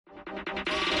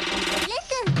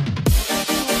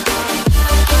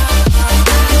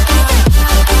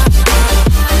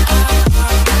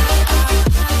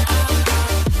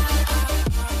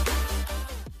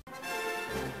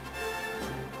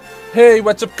Hey,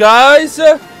 what's up, guys?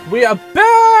 We are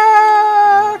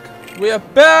back! We are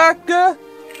back!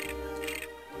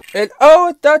 And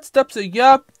oh, that stops a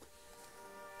yup.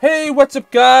 Hey, what's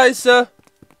up, guys? Hey,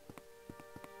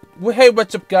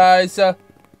 what's up, guys?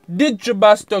 Ninja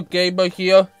Master Gamer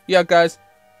here. Yeah, guys.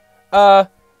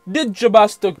 Ninja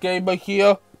Master Gamer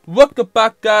here. Welcome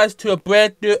back, guys, to a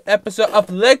brand new episode of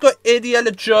LEGO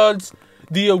Indiana Jones,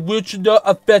 the original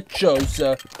adventures.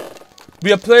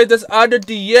 We are playing this on the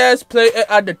DS, playing it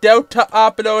on the Delta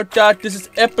app, and all that. This is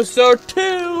episode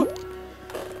 2.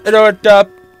 And all that.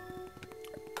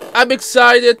 I'm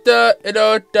excited, and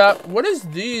all that. What is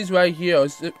these right here?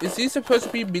 Is these supposed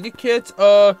to be mini kits?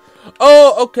 Oh,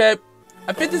 okay.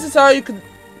 I think this is how you can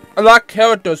unlock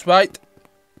characters, right?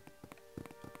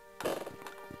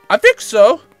 I think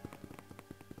so.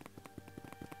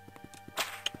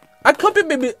 I could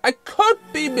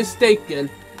be mistaken.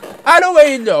 I don't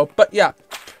really know, but yeah.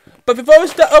 But before we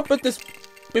start up with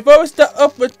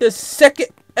this second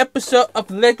episode of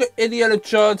LEGO Indiana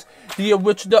Jones, the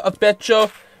original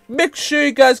adventure, make sure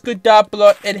you guys go down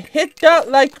below and hit that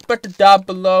like button down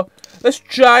below. Let's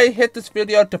try and hit this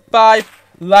video to 5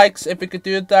 likes. If we could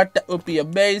do that, that would be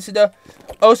amazing.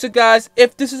 Also, guys,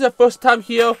 if this is your first time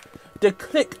here, then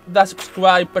click that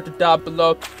subscribe button down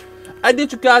below. I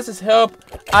need you guys' help.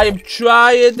 I am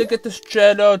trying to get this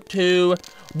channel to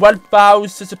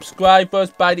 1,000 subscribers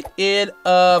by the end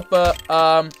of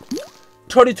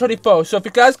 2024. So if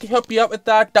you guys can help me out with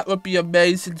that, that would be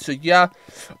amazing. So yeah.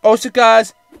 Also,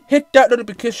 guys, hit that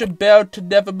notification bell to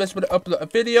never miss when I upload a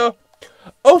video.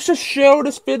 Also, share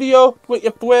this video with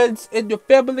your friends and your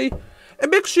family.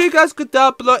 And make sure you guys go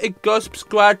down below and go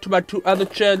subscribe to my 2 other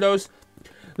channels.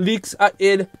 Links are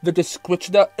in the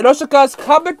description. And also, guys,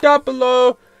 comment down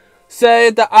below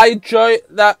saying that I enjoyed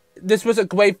that. This was a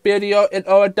great video and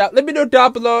all of that. Let me know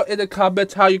down below in the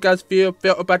comments how you guys feel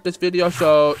about this video.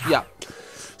 So yeah.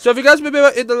 So if you guys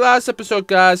remember in the last episode,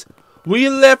 guys, we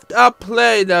left our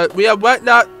plane. We are right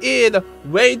now in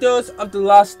Raiders of the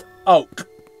Lost Ark.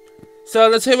 So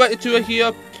let's head right into it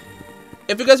here.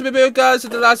 If you guys remember, guys, in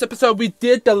the last episode, we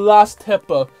did the Lost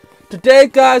Temple. Today,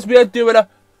 guys, we are doing a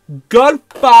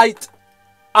gunfight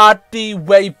at the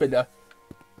Raven.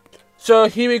 So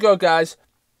here we go, guys.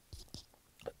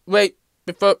 Wait,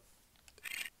 before...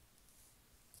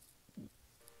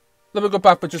 Let me go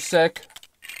back for just a sec.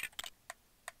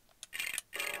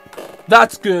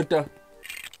 That's good.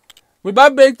 We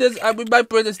might make this, we might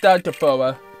bring this down to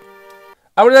 4.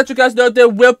 I want to let you guys know there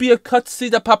will be a cutscene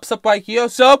that pops up right here.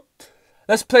 So,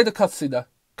 let's play the cutscene.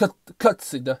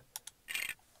 Cutscene.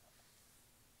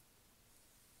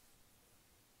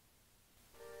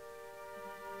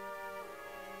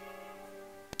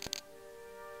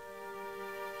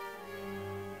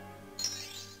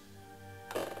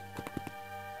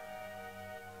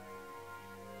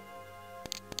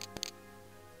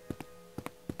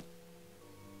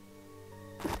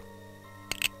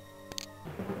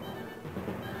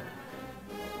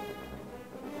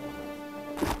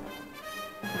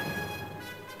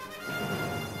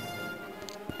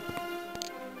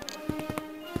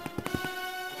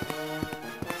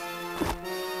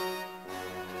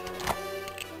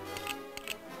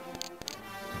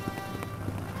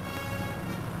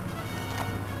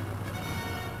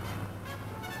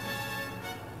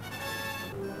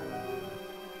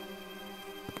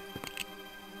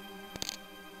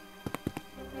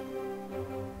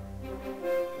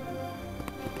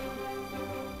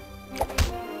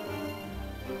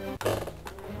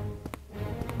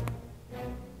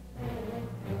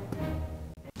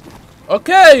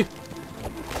 Okay,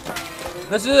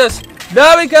 let's do this.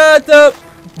 Now we got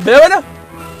Marina.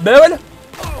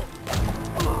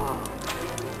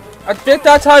 I think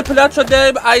that's how you pronounce your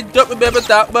name. I don't remember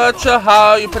that much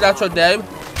how you pronounce your name.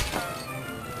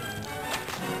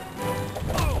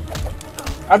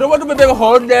 I don't want to remember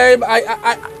her name.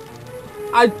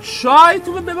 I try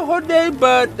to remember her name,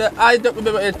 but I don't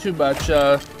remember it too much.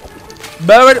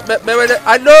 Marina,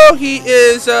 I know he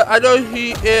is,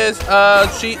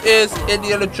 she is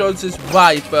Indiana Jones's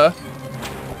wife,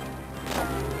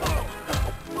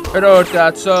 and all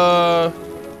that, so,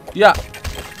 yeah.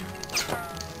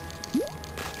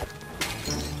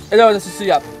 And all this is,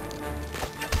 yeah.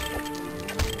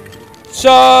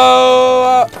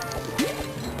 So,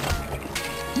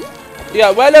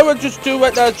 yeah, why don't we just do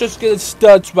right now, just getting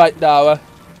studs right now,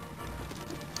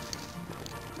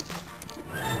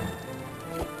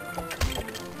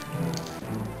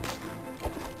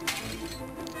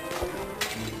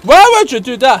 Why would you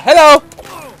do that? Hello!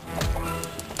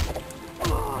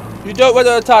 You don't want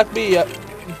to attack me yet.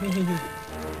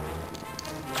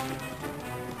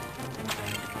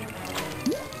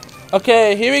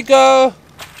 Okay, here we go.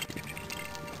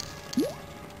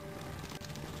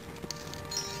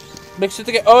 Make sure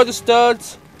to get all the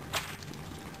studs.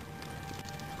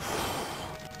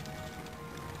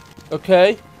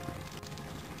 Okay.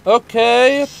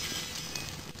 Okay.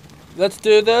 Let's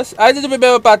do this. I didn't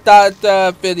remember about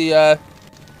that video.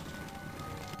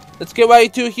 Let's get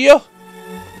right to here.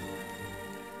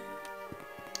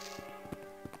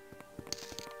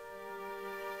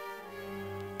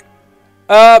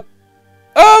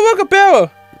 Oh, look, a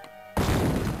barrel.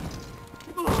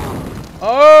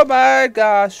 Oh my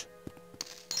gosh.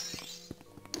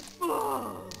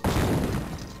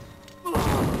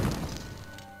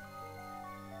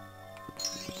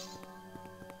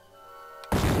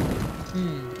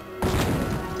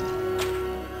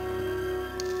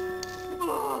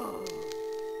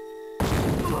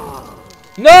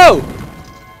 No!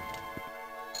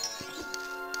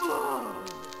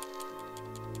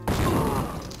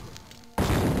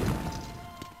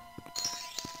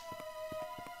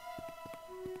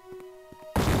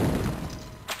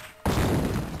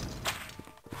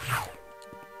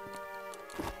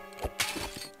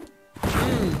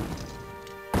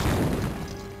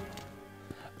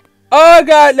 Oh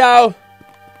god, no!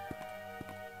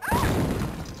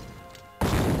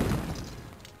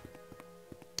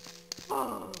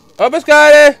 Almost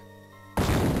got it!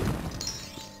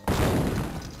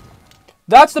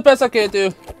 That's the best I can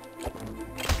do.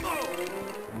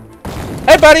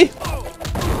 Hey, buddy!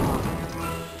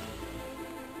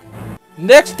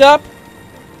 Next up,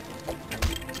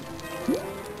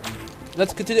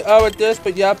 let's continue on with this,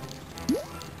 but yep.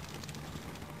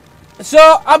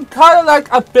 So, I'm kind of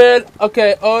like a bit,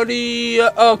 okay, only,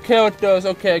 characters,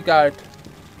 okay, got it.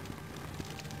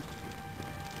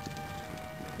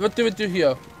 What do we do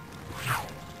here?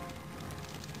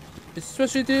 Is this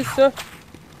what we do, sir?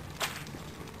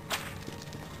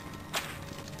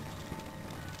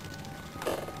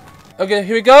 Okay,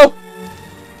 here we go.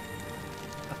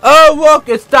 Oh, look,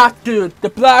 it's that dude, the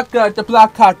black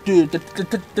hot dude,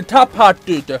 the top hot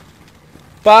dude.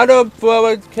 Bottom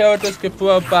forward characters can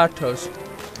throw battles.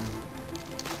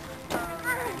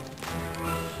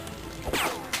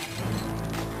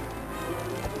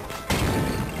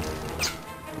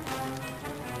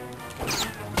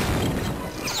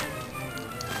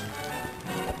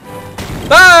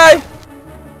 Bye!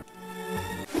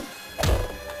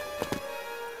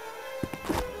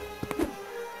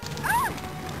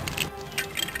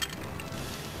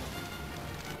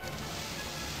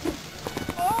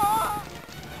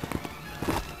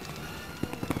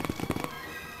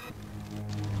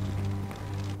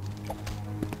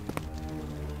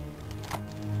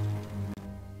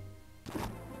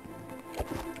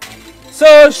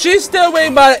 So she's still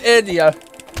waiting by India.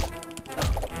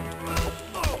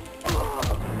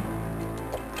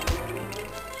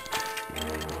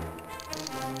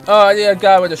 Oh, I need a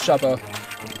guy with a shovel.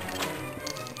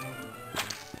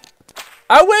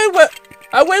 I wait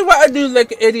what I do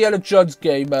like Indiana Jones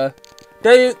game.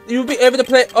 Then you'll be able to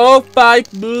play all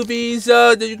 5 movies.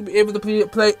 Then you can be able to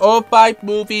play all 5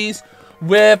 movies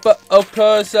with, of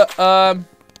course,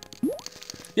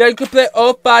 yeah, you can play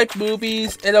all 5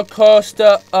 movies, and of course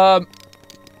the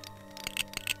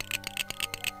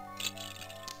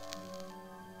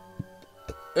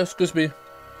excuse me.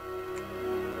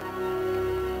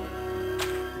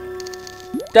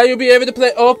 Then you'll be able to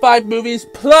play all 5 movies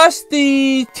plus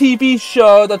the TV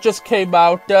show that just came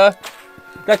out. That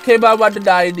came out in the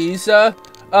 90s.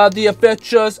 The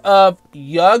Adventures of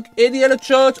Young Indiana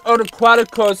Jones, or the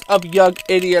Chronicles of Young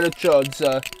Indiana Jones.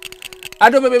 I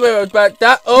don't remember, but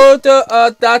that older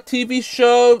that TV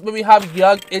show when we have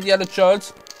Young Indiana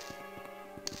Jones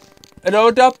and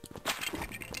older,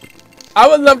 I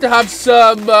would love to have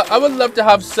some. I would love to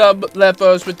have some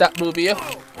levels with that movie.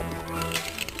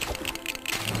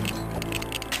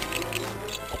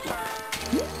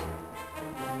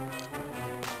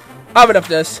 Have enough of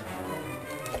this.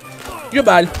 You're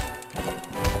mine.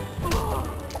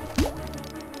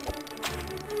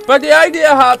 But the idea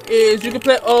I have is you can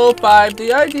play all 5.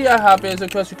 The idea I have is,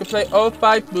 of course, you can play all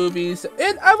 5 movies,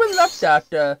 and I would love that.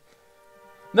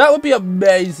 That would be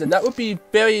amazing. That would be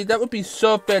that would be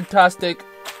so fantastic.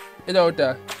 You know,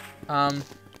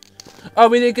 oh,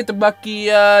 we didn't get the Bucky.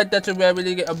 That's where we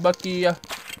didn't get a Bucky.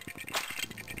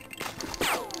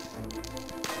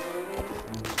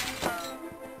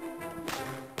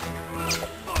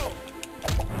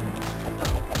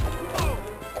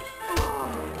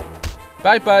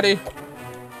 Bye, buddy.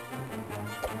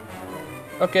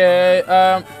 Okay,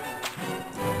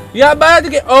 yeah, I might have to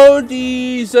get all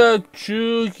these,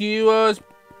 true heroes.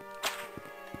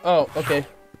 Oh, okay.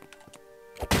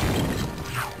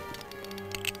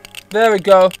 There we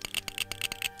go.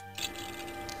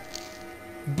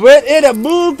 But in a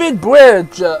moving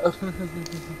bridge.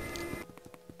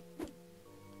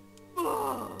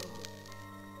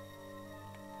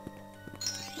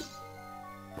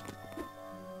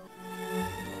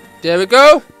 There we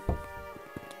go.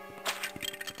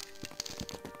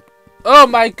 Oh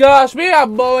my gosh, we have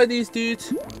more of these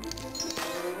dudes.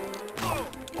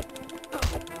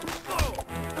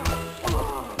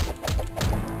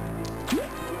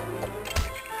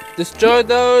 Destroy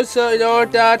those, you know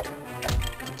that.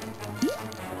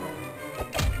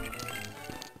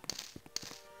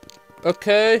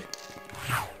 Okay.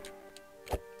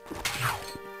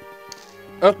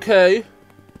 Okay.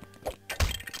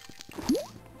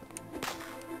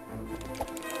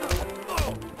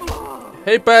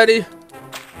 Hey, buddy.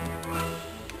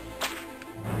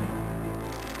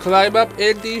 Climb up,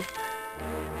 Andy.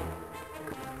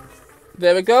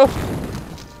 There we go.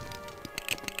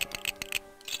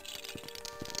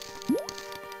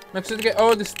 Make sure to get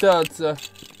all the studs.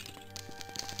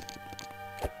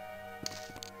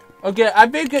 Okay, I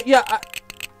think, yeah.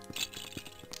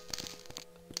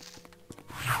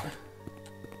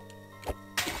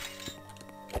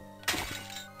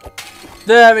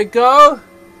 There we go.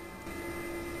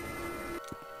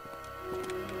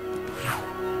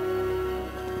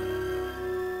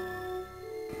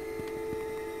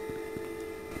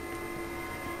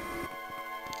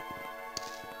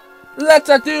 Let's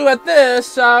do it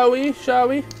this, shall we? Shall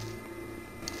we?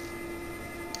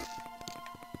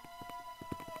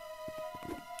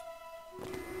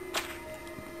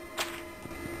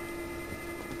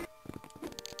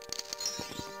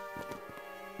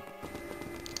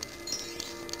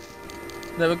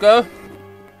 There we go.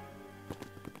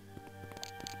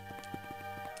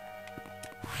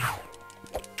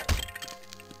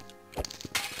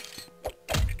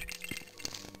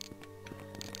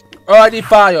 Already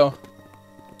fire.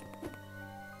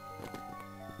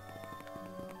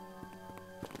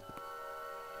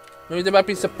 Maybe there might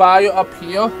be some fire up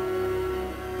here.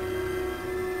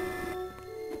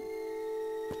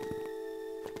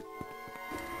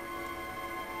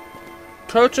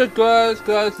 Torture guns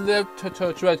live to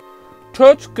torch red.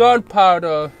 Torch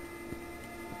gunpowder.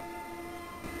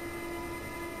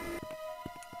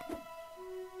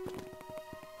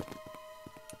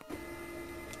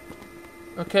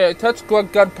 Okay, touch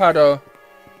gunpowder.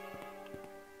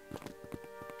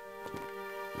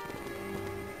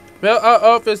 Where on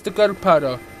earth is the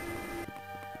gunpowder?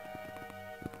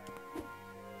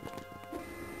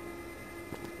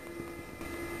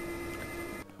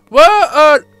 Where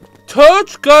are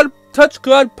touch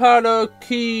gunpowder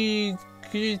key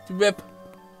rip?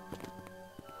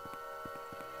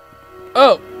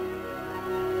 Oh,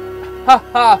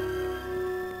 ha.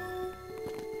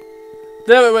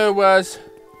 There it was.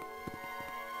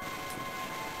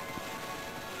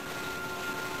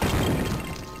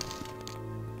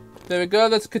 There we go,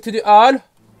 let's continue on.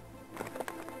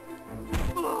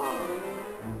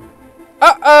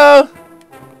 Uh-oh!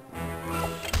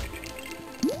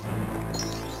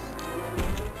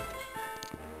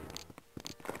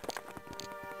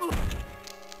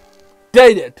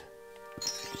 Dated.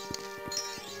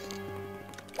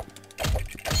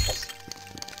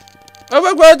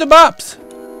 Oh, where are the maps?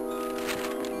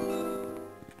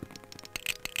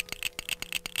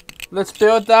 Let's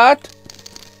build that.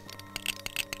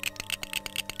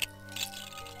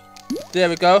 There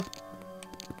we go.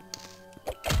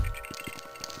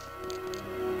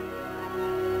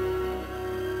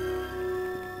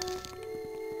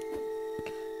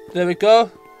 There we go.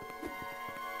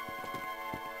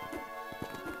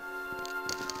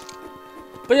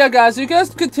 But yeah, guys, you guys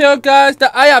can tell, guys,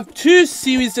 that I have 2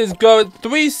 series going,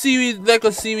 3 series, Lego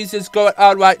series going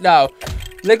on right now.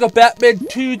 Lego Batman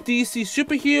 2 DC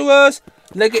Superheroes,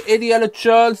 Lego Indiana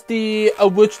Jones, the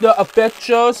original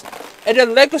adventures, and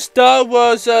then Lego Star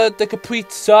Wars, the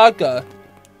complete saga.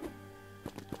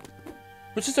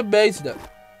 Which is amazing.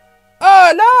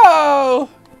 Oh no!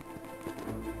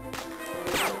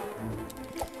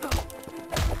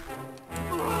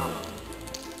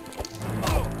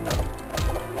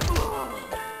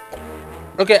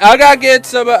 Okay, I gotta get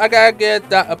some, I gotta get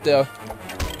that up there.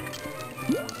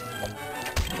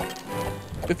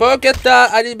 Before I get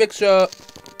that, I need to make sure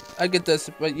I get this,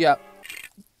 but yeah.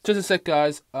 Just a sec,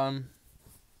 guys.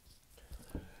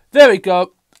 There we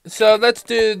go. So let's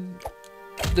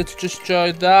just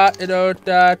try that, you know,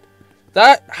 that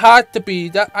had to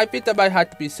be, I think that might have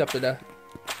to be something there.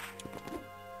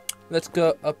 Let's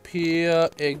go up here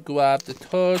and grab the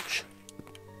torch.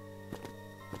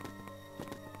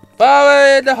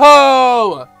 Fire in the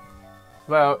hole!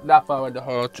 Well, not fire in the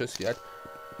hole just yet.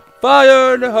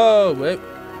 Fire in the hole. Wait.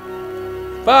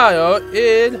 Fire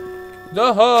in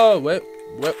the hole. Wait.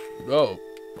 Wait. No.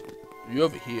 You're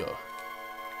over here.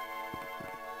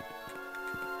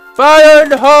 Fire in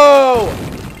the hole.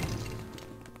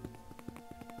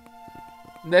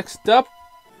 Next up,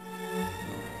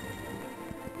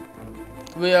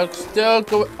 we are still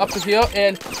going up here,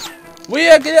 and we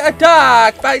are getting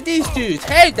attacked by these dudes.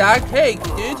 Hey, dog. Hey,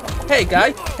 dude. Hey,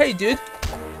 guy. Hey, dude.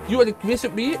 You want to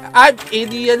visit me? I'm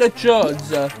Indiana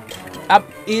Jones. I'm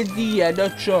Indiana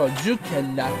Jones. You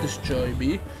cannot destroy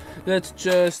me. Let's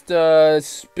just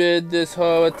spin this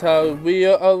whole entire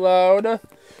wheel around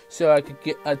so I can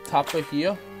get on top of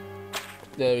here.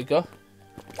 There we go.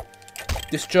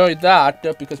 Destroy that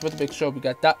because we want to make sure we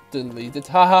got that deleted.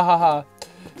 Ha ha ha ha.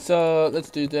 So let's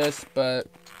do this, but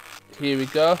here we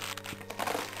go.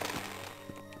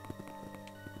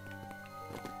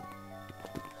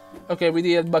 Okay, we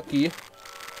need a monkey,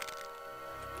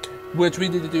 which we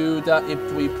need to do that in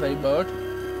free play mode.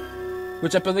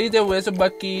 Which I believe there was a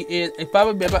monkey in, if I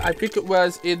remember, I think it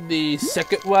was in the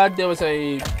second one, there was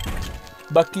a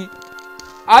monkey.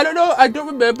 I don't know, I don't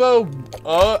remember,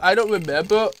 I don't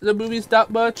remember the movies that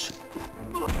much.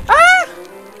 Ah!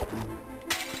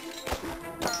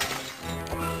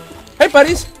 Hey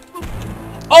buddies!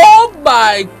 Oh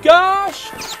my gosh!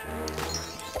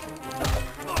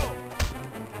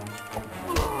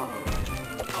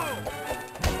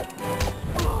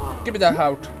 Give me that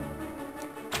out.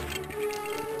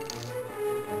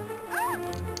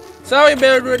 Sorry,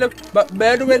 Mandarin, but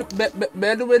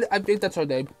Mandarin, I think that's her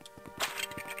name.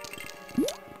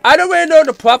 I don't really know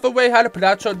the proper way how to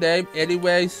pronounce her name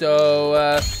anyway,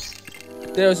 so,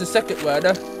 there's a second one.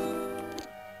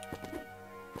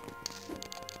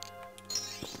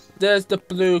 There's the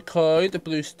blue coin, the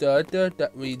blue stud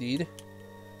that we need.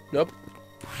 Nope.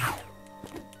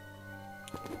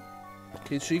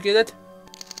 Can she get it?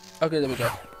 Okay, there we go.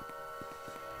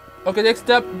 Okay, next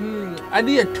up, I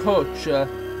need a torch.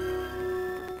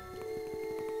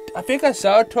 I think I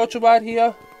saw a torch right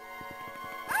here.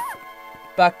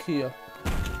 Back here.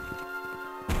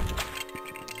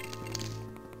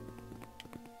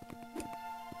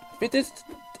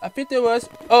 I think there was,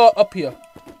 oh, up here.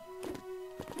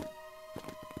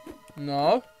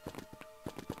 No.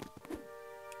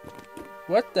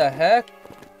 What the heck?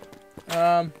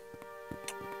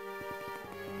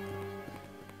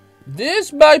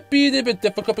 This might be a little bit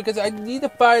difficult because I need to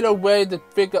find a way to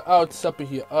figure out something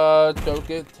here. Don't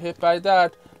get hit by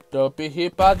that. Don't be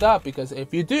hit by that, because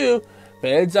if you do,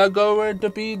 fans are going to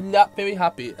be not very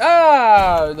happy.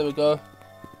 Ah, there we go.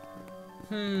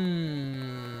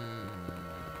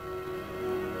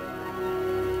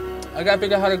 I gotta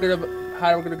figure out how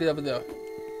I'm gonna get over there.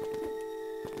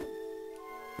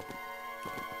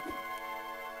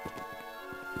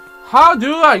 How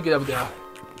do I get over there?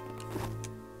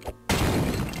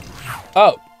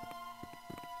 Oh.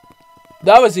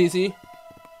 That was easy.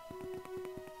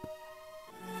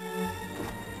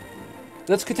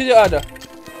 Let's continue on.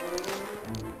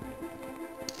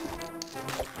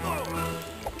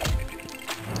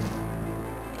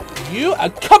 You are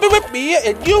coming with me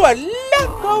and you are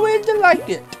not going to like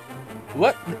it.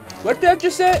 What? What did I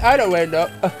just say? I don't really know.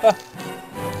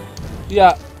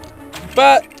 Yeah.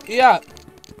 But, yeah.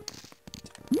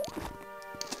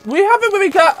 We haven't really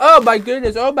got. Oh my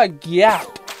goodness! Oh my god!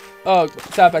 Oh,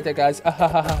 sorry about that, guys.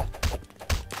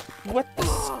 What the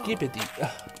skibbity?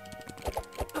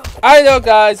 I know,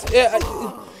 guys.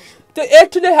 The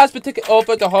internet has been taking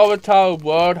over the whole entire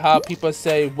world. How people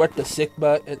say "what the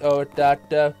sigma" and all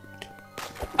that.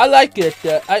 I like it.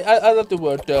 I love the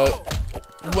word.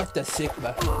 What the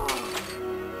sigma?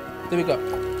 There we go.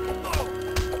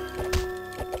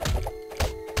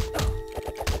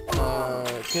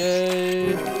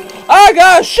 Okay. I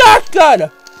got a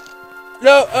shotgun!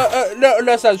 No, no,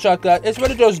 that's not a shotgun. It's one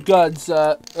of those guns.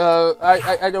 I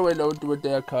don't really know what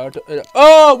they're called.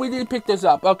 Oh, we need to pick this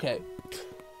up. Okay.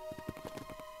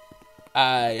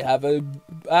 I have a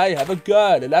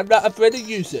gun, and I'm not afraid to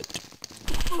use it.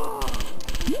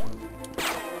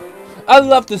 I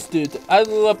love this dude. I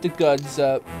love the guns.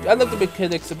 I love the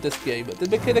mechanics of this game. The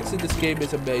mechanics of this game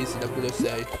is amazing, I'm gonna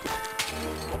say.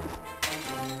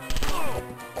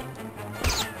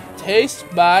 Taste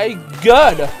my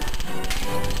gun!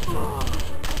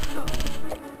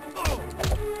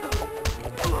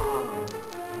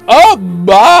 Oh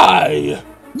my!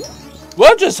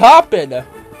 What just happened?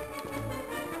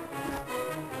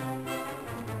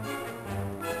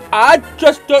 I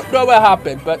just don't know what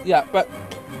happened, but yeah, but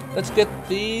let's get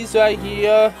these right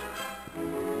here.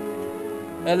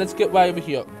 And let's get right over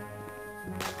here.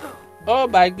 Oh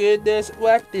my goodness,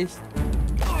 what is...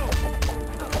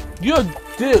 You're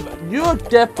dead. You're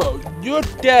defo. You're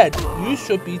dead. You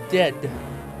should be dead.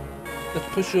 Let's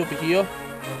push you over here.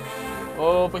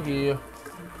 Over here.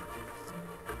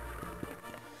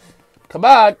 Come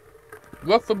on.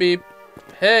 Work for me.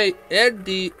 Hey,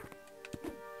 Andy.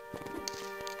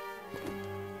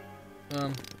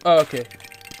 Oh, okay.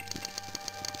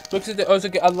 Looks like they also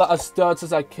get a lot of studs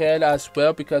as I can as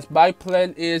well, because my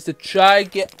plan is to try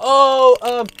and get all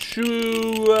of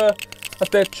true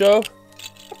Adventure.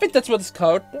 I think that's what it's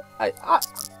called. I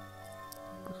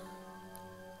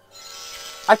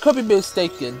could be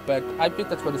mistaken, but I think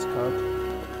that's what it's called.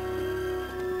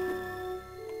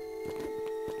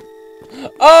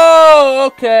 Oh,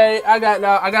 okay. I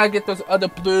gotta get those other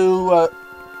blue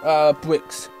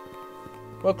bricks.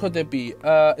 What could they be?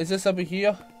 Is this over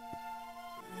here?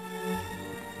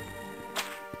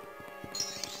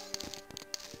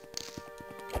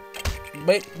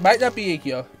 Might not be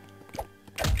here.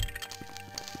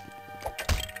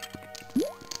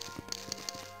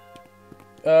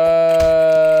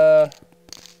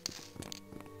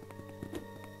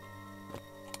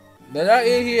 They're not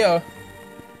in here.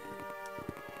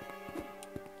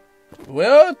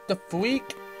 Well, the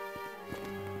freak.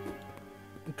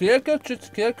 Can I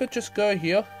just go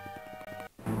here?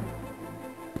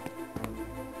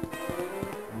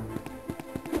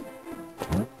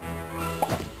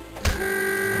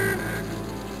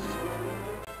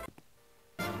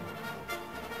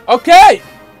 Okay!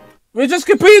 We just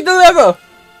completed the level!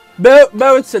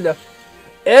 Merit Center.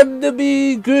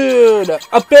 NMG good.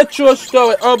 Adventure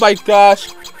story. Oh my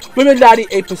gosh. We're at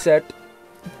 98%.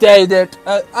 Dang it.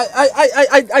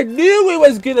 I knew we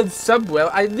was getting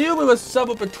somewhere. I knew we was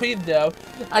somewhere between them.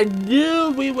 I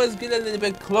knew we was getting a little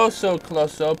bit closer,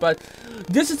 but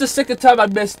this is the second time I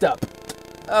messed up.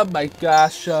 Oh my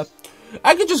gosh. I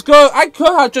could just go. I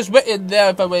could have just went in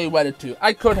there if I really wanted to.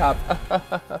 I could have.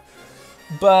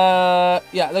 But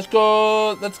yeah, let's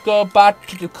go back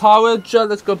to the college.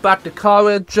 Let's go back to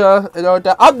college. And all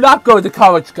that. I'm not going to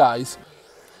college, guys.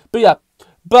 But yeah,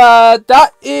 but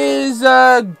that is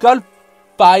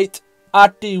Gunfight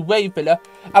at the Raven.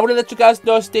 I want to let you guys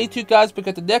know. Stay tuned, guys,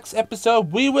 because the next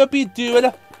episode we will be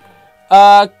doing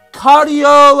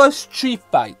cardio street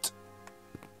fight.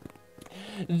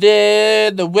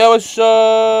 Then the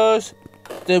Welshers.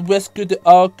 The rescue the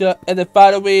oak, and then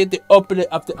finally the opening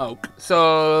of the oak.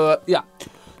 So yeah,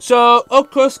 so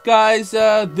of course, guys,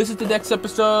 this is the next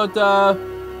episode,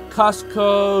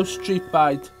 Costco Street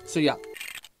Fight. So yeah,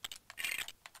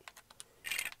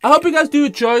 I hope you guys do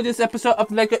enjoy this episode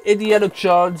of Lego Indiana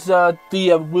Jones,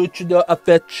 the original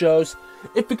adventures.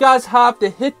 If you guys have, to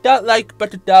hit that like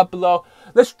button down below.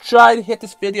 Let's try to hit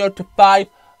this video to 5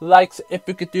 likes. If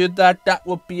we could do that, that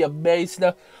would be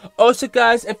amazing. Also,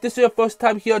 guys, if this is your first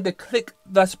time here, then click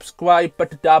the subscribe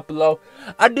button down below.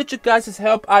 I need you guys'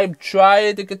 help. I am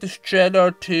trying to get this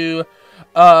channel to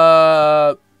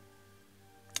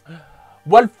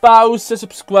 1,000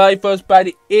 subscribers by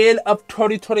the end of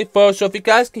 2024. So if you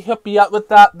guys can help me out with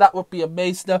that, that would be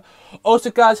amazing. Also,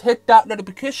 guys, hit that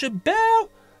notification bell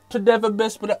to never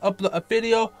miss when I upload a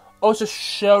video. Also,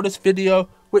 share this video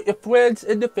with your friends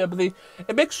and your family,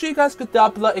 and make sure you guys go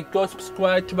down below and go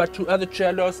subscribe to my 2 other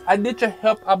channels. I need your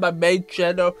help on my main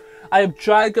channel. I am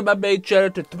trying to get my main channel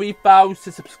to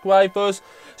 3,000 subscribers.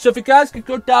 So if you guys can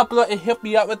go down below and help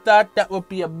me out with that, that would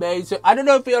be amazing. I don't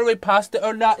know if we already passed it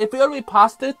or not. If we already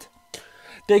passed it,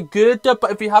 then good.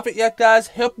 But if you haven't yet, guys,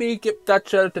 help me get that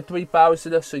channel to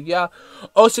 3,000. So yeah.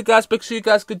 Also, guys, make sure you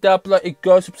guys go down below and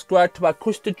go subscribe to my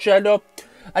Christian channel.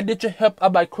 I need your help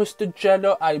on my Christian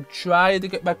channel. I'm trying to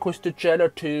get my Christian channel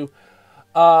to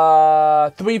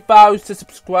 3,000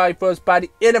 subscribers by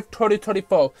the end of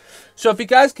 2024. So if you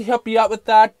guys can help me out with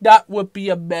that, that would be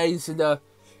amazing.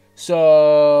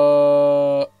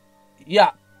 So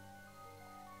yeah,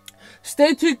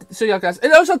 stay tuned. So yeah, guys,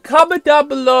 and also comment down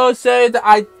below saying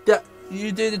that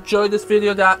you did enjoy this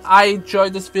video, that I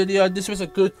enjoyed this video, this was a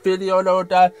good video and all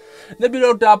that. Let me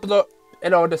know down below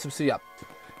and all this. So yeah.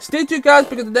 Stay tuned, guys,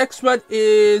 because the next one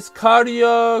is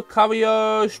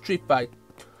Cardio Street Fight.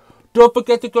 Don't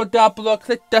forget to go down below,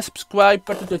 click that subscribe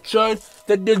button to join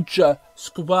the Ninja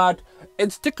Squad.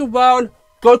 And stick around,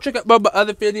 go check out more of my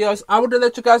other videos. I want to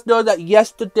let you guys know that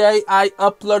yesterday I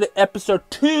uploaded episode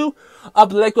 2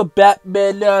 of Lego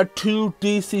Batman 2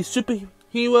 DC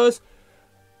Superheroes.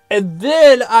 And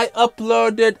then I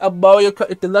uploaded a Mario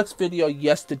Kart Deluxe video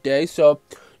yesterday. So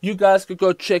you guys can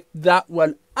go check that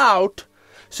one out.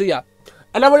 So yeah,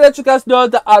 and I want to let you guys know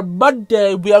that on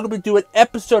Monday we are going to be doing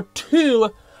episode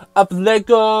 2 of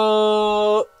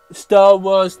Lego Star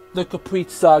Wars The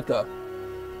Complete Saga.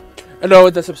 And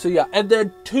all that's up. So yeah, and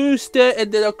then Tuesday,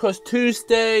 and then of course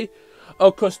Tuesday,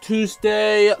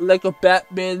 Lego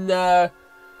Batman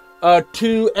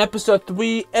 2 episode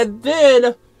 3, and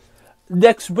then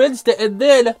next Wednesday, and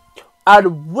then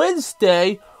on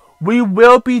Wednesday we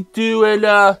will be doing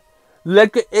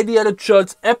Lego Indiana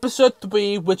Jones episode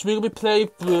 3, which we will be playing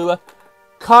through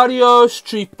Cardio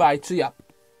Street Fight. So yeah.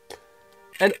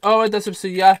 And all that's up. So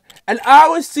yeah. And I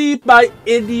will see my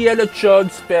Indiana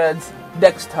Jones fans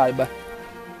next time.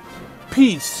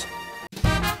 Peace.